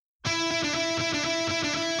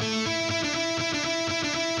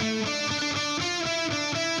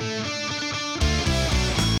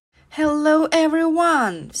Hello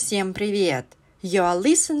everyone! Всем привет! You are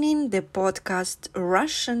listening the podcast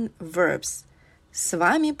Russian Verbs. С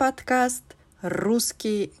вами подкаст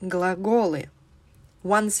 «Русские глаголы».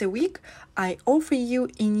 Once a week, I offer you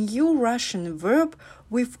a new Russian verb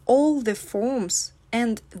with all the forms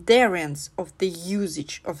and variants of the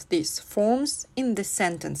usage of these forms in the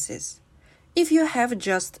sentences. If you have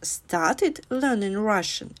just started learning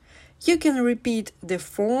Russian, you can repeat the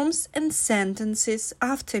forms and sentences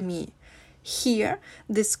after me. Here,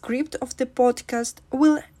 the script of the podcast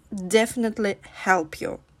will definitely help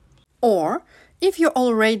you. Or, if you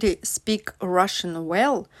already speak Russian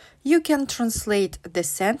well, you can translate the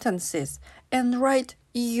sentences and write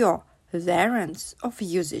your variants of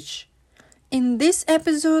usage. In this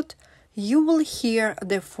episode, you will hear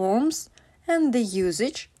the forms and the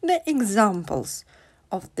usage, the examples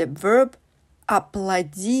of the verb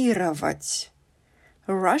аплодировать.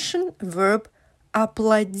 Russian verb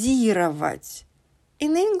аплодировать.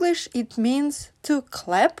 In English, it means to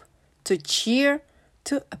clap, to cheer,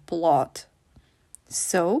 to applaud.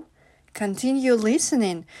 So, continue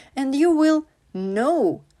listening and you will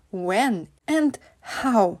know when and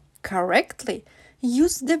how correctly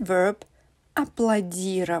use the verb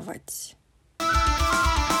аплодировать.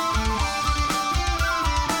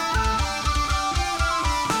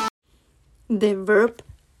 The verb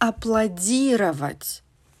аплодировать.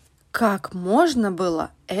 Как можно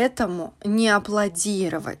было этому не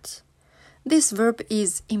аплодировать? This verb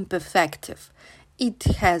is imperfective. It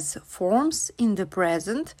has forms in the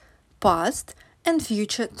present, past, and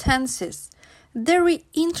future tenses. Very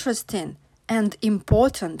interesting and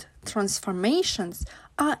important transformations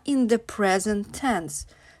are in the present tense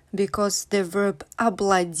because the verb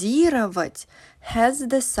аплодировать has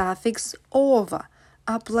the suffix over.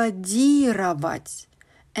 Аплодировать.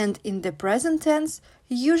 And in the present tense,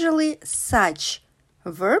 usually such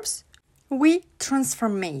verbs we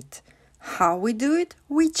transformate. How we do it?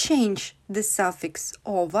 We change the suffix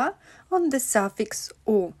over on the suffix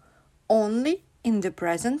u only in the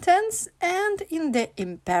present tense and in the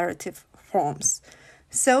imperative forms.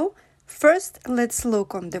 So, first let's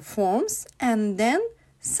look on the forms and then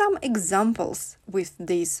some examples with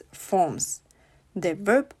these forms. The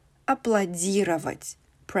verb аплодировать.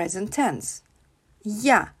 Present tense.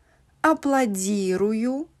 Я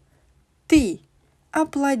аплодирую. Ты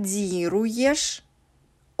аплодируешь.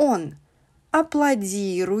 Он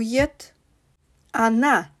аплодирует.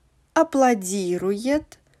 Она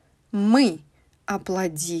аплодирует. Мы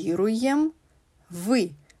аплодируем.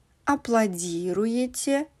 Вы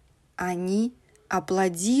аплодируете. Они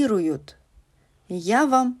аплодируют. Я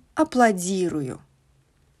вам аплодирую.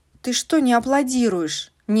 Ты что не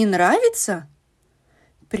аплодируешь? Не нравится?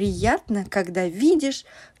 Приятно, когда видишь,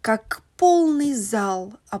 как полный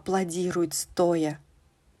зал аплодирует стоя.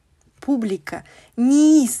 Публика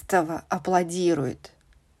неистово аплодирует.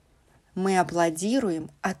 Мы аплодируем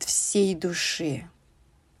от всей души.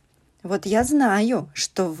 Вот я знаю,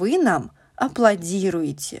 что вы нам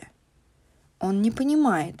аплодируете. Он не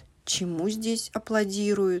понимает, чему здесь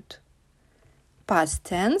аплодируют. Past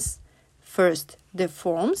tense. First the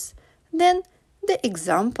forms, then the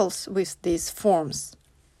examples with these forms.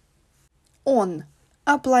 Он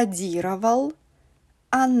аплодировал,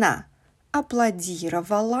 она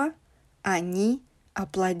аплодировала, они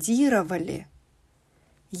аплодировали.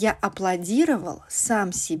 Я аплодировал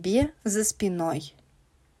сам себе за спиной.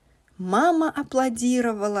 Мама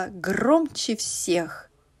аплодировала громче всех.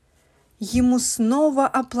 Ему снова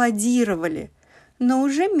аплодировали, но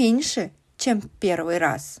уже меньше, чем первый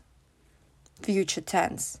раз. Future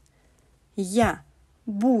tense. Я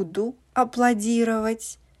буду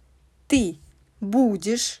аплодировать. Ты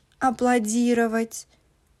будешь аплодировать.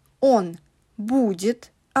 Он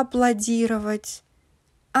будет аплодировать.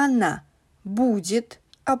 Она будет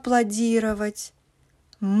аплодировать.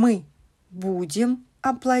 Мы будем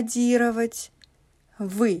аплодировать.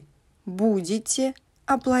 Вы будете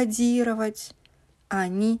аплодировать.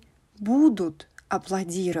 Они будут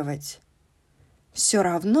аплодировать. Все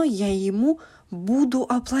равно я ему буду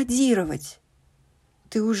аплодировать.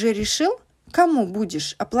 Ты уже решил, кому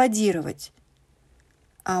будешь аплодировать?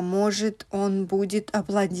 А может, он будет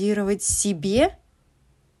аплодировать себе?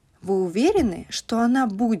 Вы уверены, что она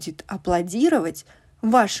будет аплодировать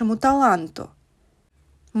вашему таланту?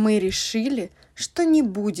 Мы решили, что не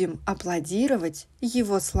будем аплодировать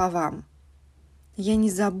его словам. Я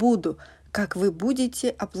не забуду, как вы будете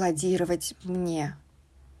аплодировать мне.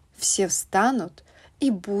 Все встанут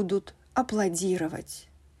и будут аплодировать.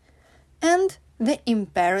 And the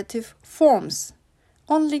imperative forms.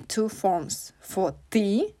 Only two forms for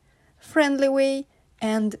ты, friendly way,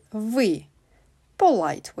 and вы,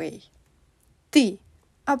 polite way. Ты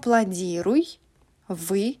аплодируй,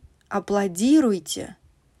 вы аплодируйте.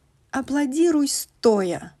 Аплодируй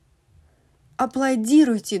стоя.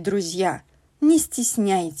 Аплодируйте, друзья, не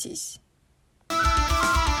стесняйтесь.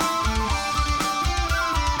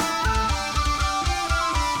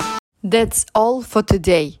 That's all for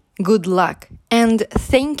today. Good luck and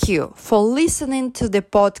thank you for listening to the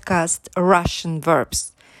podcast Russian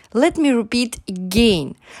Verbs. Let me repeat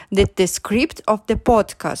again that the script of the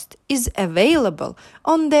podcast is available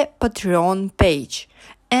on the Patreon page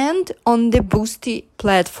and on the Boosty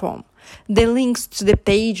platform. The links to the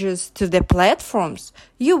pages to the platforms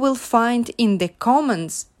you will find in the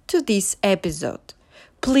comments to this episode.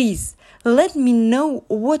 Please let me know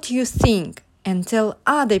what you think and tell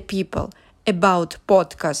other people about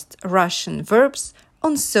podcast Russian Verbs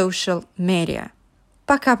on social media.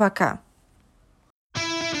 Пока-пока.